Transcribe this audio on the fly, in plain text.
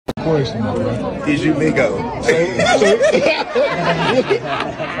question, my man. Is you Migo?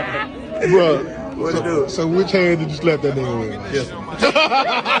 Bro, What you do? so which hand did you slap that nigga with? Yes.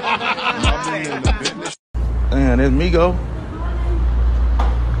 Man, that's Migo.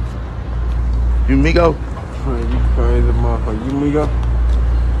 You Migo? You crazy motherfucker. You Migo?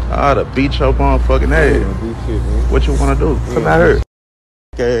 Ah, to beat your motherfucking ass. What you wanna do? Come out here.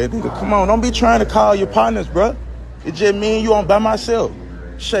 Okay, nigga, come on. Don't be trying to call your partners, bro. It's just me and you on by myself.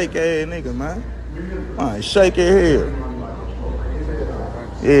 Shake ass nigga, man. Alright, shake it here.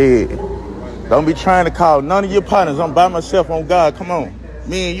 Yeah. Don't be trying to call none of your partners. I'm by myself on God. Come on.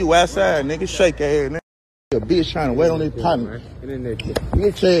 Me and you outside, nigga. Shake ass nigga. A bitch trying to wait on his partner.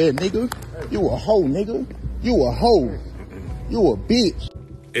 Bitch ass nigga. You a hoe, nigga. You a hoe. You a bitch.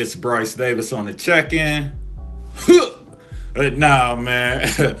 It's Bryce Davis on the check-in. Nah,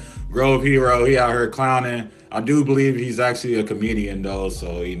 man. Grove Hero, he out here clowning. I do believe he's actually a comedian, though,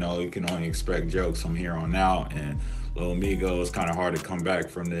 so, you know, you can only expect jokes from here on out. And Lil Migo, it's kind of hard to come back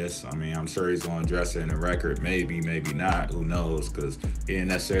from this. I mean, I'm sure he's going to address it in the record. Maybe, maybe not. Who knows? Because he didn't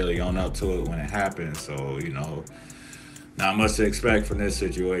necessarily own up to it when it happened. So, you know, not much to expect from this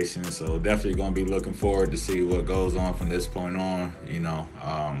situation. So definitely going to be looking forward to see what goes on from this point on. You know,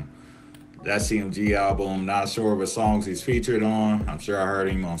 that CMG album, not sure what songs he's featured on. I'm sure I heard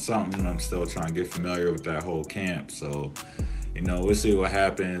him on something. I'm still trying to get familiar with that whole camp. So, you know, we'll see what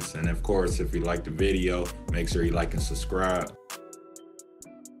happens. And of course, if you like the video, make sure you like and subscribe.